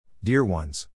Dear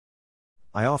ones,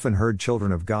 I often heard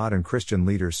children of God and Christian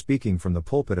leaders speaking from the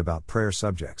pulpit about prayer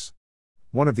subjects.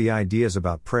 One of the ideas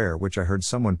about prayer which I heard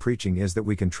someone preaching is that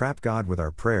we can trap God with our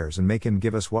prayers and make Him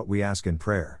give us what we ask in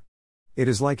prayer. It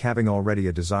is like having already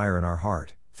a desire in our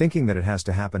heart, thinking that it has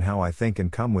to happen how I think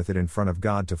and come with it in front of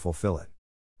God to fulfill it.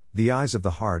 The eyes of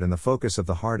the heart and the focus of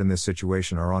the heart in this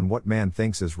situation are on what man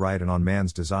thinks is right and on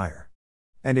man's desire.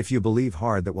 And if you believe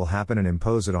hard that will happen and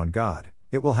impose it on God,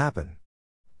 it will happen.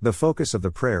 The focus of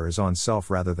the prayer is on self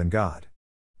rather than God.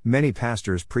 Many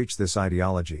pastors preach this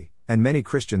ideology, and many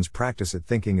Christians practice it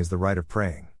thinking is the right of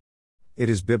praying. It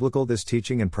is biblical, this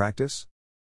teaching and practice?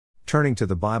 Turning to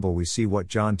the Bible, we see what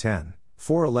John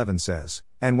 10:4-11 says,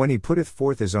 "And when he putteth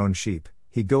forth his own sheep,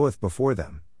 he goeth before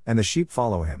them, and the sheep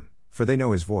follow him, for they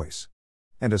know his voice.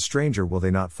 And a stranger will they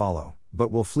not follow,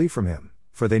 but will flee from him,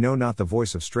 for they know not the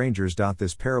voice of strangers."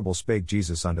 This parable spake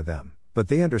Jesus unto them, but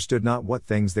they understood not what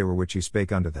things they were which he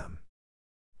spake unto them.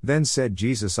 Then said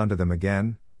Jesus unto them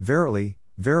again, "Verily,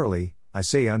 verily, I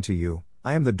say unto you,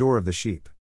 I am the door of the sheep.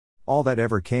 All that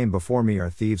ever came before me are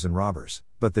thieves and robbers,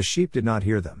 but the sheep did not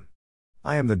hear them.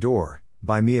 I am the door;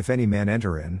 by me if any man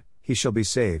enter in, he shall be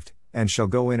saved, and shall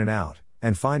go in and out,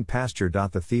 and find pasture.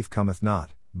 The thief cometh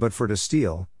not, but for to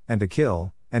steal, and to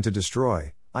kill, and to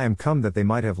destroy. I am come that they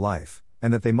might have life,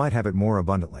 and that they might have it more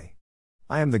abundantly.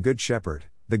 I am the good shepherd;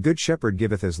 the good shepherd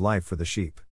giveth his life for the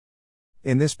sheep."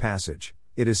 In this passage,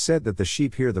 it is said that the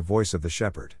sheep hear the voice of the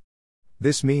shepherd.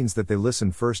 This means that they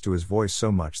listen first to his voice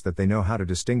so much that they know how to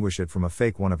distinguish it from a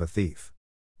fake one of a thief.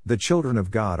 The children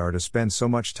of God are to spend so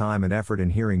much time and effort in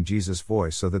hearing Jesus'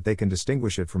 voice so that they can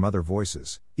distinguish it from other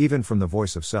voices, even from the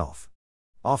voice of self.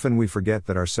 Often we forget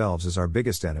that ourselves is our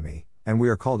biggest enemy, and we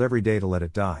are called every day to let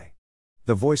it die.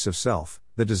 The voice of self,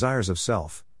 the desires of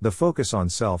self, the focus on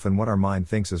self and what our mind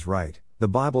thinks is right, the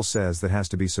Bible says that has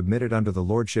to be submitted under the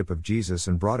lordship of Jesus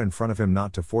and brought in front of him,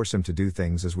 not to force him to do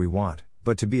things as we want,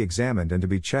 but to be examined and to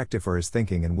be checked if are his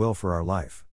thinking and will for our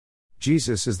life.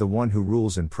 Jesus is the one who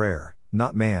rules in prayer,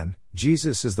 not man.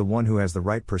 Jesus is the one who has the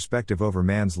right perspective over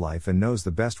man's life and knows the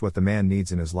best what the man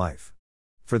needs in his life.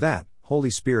 For that,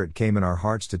 Holy Spirit came in our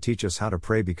hearts to teach us how to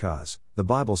pray, because, the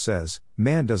Bible says,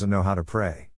 man doesn't know how to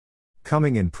pray.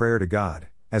 Coming in prayer to God,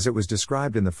 as it was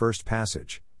described in the first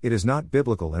passage, it is not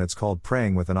biblical, and it's called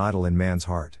praying with an idol in man's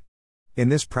heart. In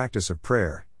this practice of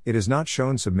prayer, it is not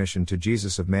shown submission to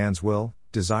Jesus of man's will,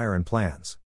 desire and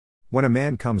plans. When a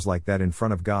man comes like that in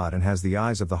front of God and has the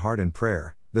eyes of the heart in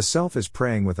prayer, the self is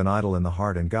praying with an idol in the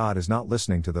heart, and God is not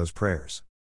listening to those prayers.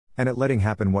 And it letting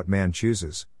happen what man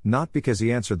chooses, not because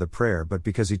he answered the prayer but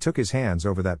because he took his hands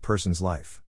over that person's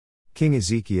life. King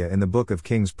Ezekiel in the book of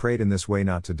Kings prayed in this way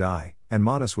not to die, and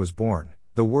Manas was born,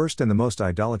 the worst and the most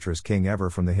idolatrous king ever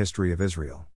from the history of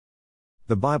Israel.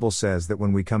 The Bible says that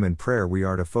when we come in prayer we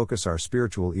are to focus our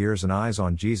spiritual ears and eyes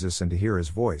on Jesus and to hear his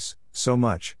voice, so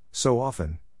much, so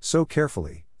often, so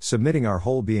carefully, submitting our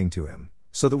whole being to him,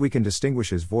 so that we can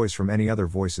distinguish his voice from any other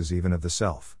voices, even of the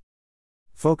self.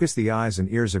 Focus the eyes and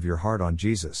ears of your heart on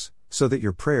Jesus, so that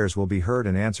your prayers will be heard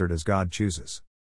and answered as God chooses.